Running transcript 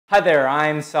Hi there,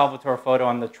 I'm Salvatore Foto.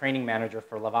 I'm the training manager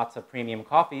for Lavazza Premium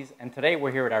Coffees, and today we're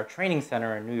here at our training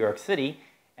center in New York City,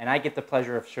 and I get the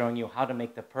pleasure of showing you how to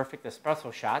make the perfect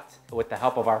espresso shot with the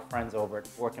help of our friends over at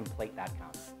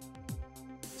forkandplate.com.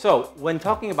 So, when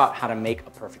talking about how to make a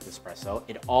perfect espresso,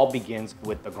 it all begins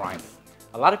with the grinder.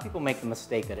 A lot of people make the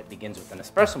mistake that it begins with an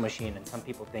espresso machine, and some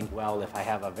people think, well, if I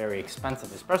have a very expensive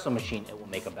espresso machine, it will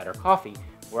make a better coffee.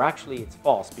 Where actually it's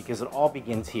false, because it all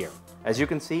begins here. As you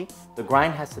can see, the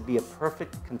grind has to be a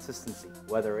perfect consistency,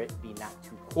 whether it be not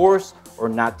too coarse or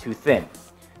not too thin.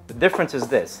 The difference is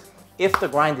this: if the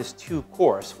grind is too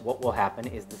coarse, what will happen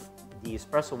is the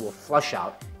espresso will flush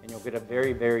out, and you'll get a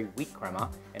very, very weak crema,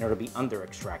 and it'll be under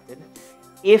extracted.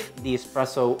 If the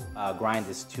espresso grind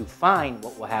is too fine,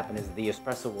 what will happen is the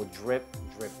espresso will drip,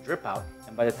 drip, drip out,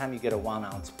 and by the time you get a 1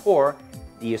 ounce pour,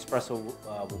 the espresso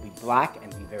will be black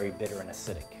and be very bitter and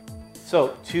acidic.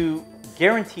 So to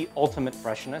guarantee ultimate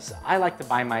freshness, I like to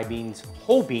buy my beans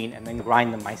whole bean and then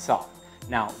grind them myself.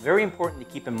 Now, very important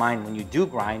to keep in mind when you do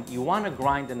grind, you want to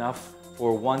grind enough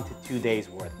for 1 to 2 days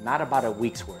worth, not about a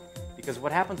week's worth. Because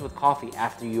what happens with coffee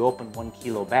after you open 1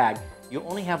 kilo bag, you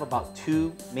only have about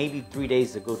 2, maybe 3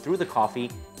 days to go through the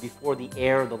coffee before the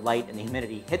air, the light, and the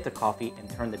humidity hit the coffee and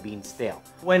turn the beans stale.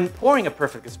 When pouring a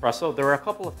perfect espresso, there are a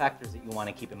couple of factors that you want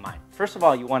to keep in mind. First of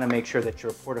all, you want to make sure that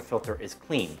your portafilter is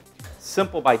clean.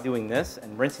 Simple by doing this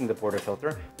and rinsing the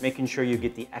portafilter, making sure you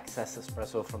get the excess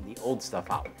espresso from the old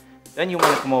stuff out. Then you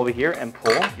want to come over here and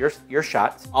pull your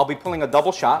shots. I'll be pulling a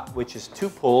double shot, which is 2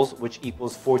 pulls, which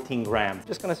equals 14 grams.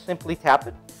 Just going to simply tap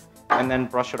it and then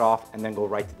brush it off and then go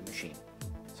right to the machine.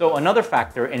 So another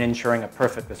factor in ensuring a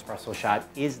perfect espresso shot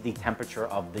is the temperature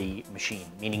of the machine,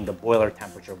 meaning the boiler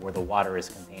temperature where the water is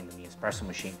contained in the espresso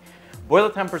machine.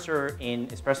 Boiler temperature in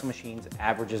espresso machines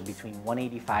averages between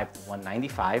 185 to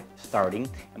 195 starting,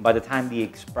 and by the time the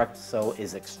espresso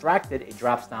is extracted, it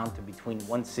drops down to between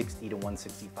 160 to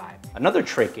 165. Another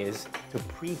trick is to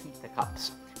preheat the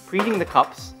cups. Preheating the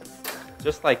cups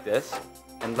just like this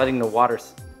and letting the water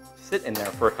sit in there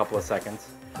for a couple of seconds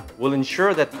will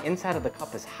ensure that the inside of the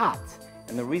cup is hot.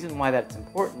 And the reason why that's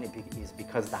important is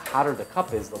because the hotter the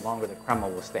cup is, the longer the crema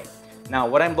will stay. Now,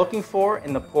 what I'm looking for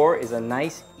in the pour is a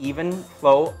nice even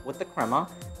flow with the crema,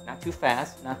 not too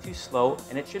fast, not too slow,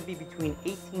 and it should be between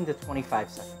 18 to 25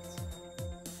 seconds.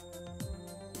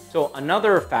 So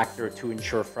another factor to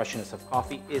ensure freshness of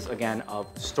coffee is, again, of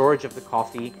storage of the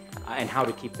coffee and how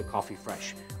to keep the coffee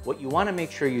fresh. What you want to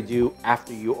make sure you do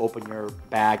after you open your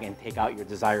bag and take out your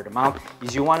desired amount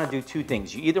is you want to do 2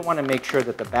 things. You either want to make sure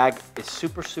that the bag is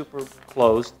super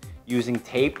closed using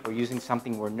tape or using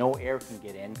something where no air can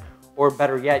get in, or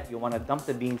better yet, you want to dump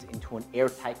the beans into an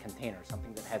airtight container,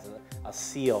 something that has a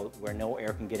seal where no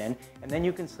air can get in, and then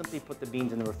you can simply put the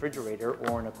beans in the refrigerator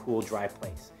or in a cool, dry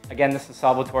place. Again, this is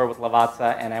Salvatore with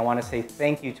Lavazza, and I want to say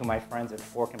thank you to my friends at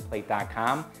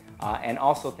forkandplate.com, and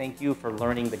also thank you for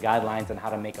learning the guidelines on how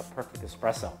to make a perfect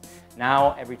espresso.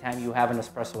 Now, every time you have an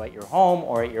espresso at your home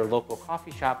or at your local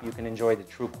coffee shop, you can enjoy the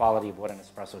true quality of what an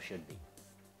espresso should be.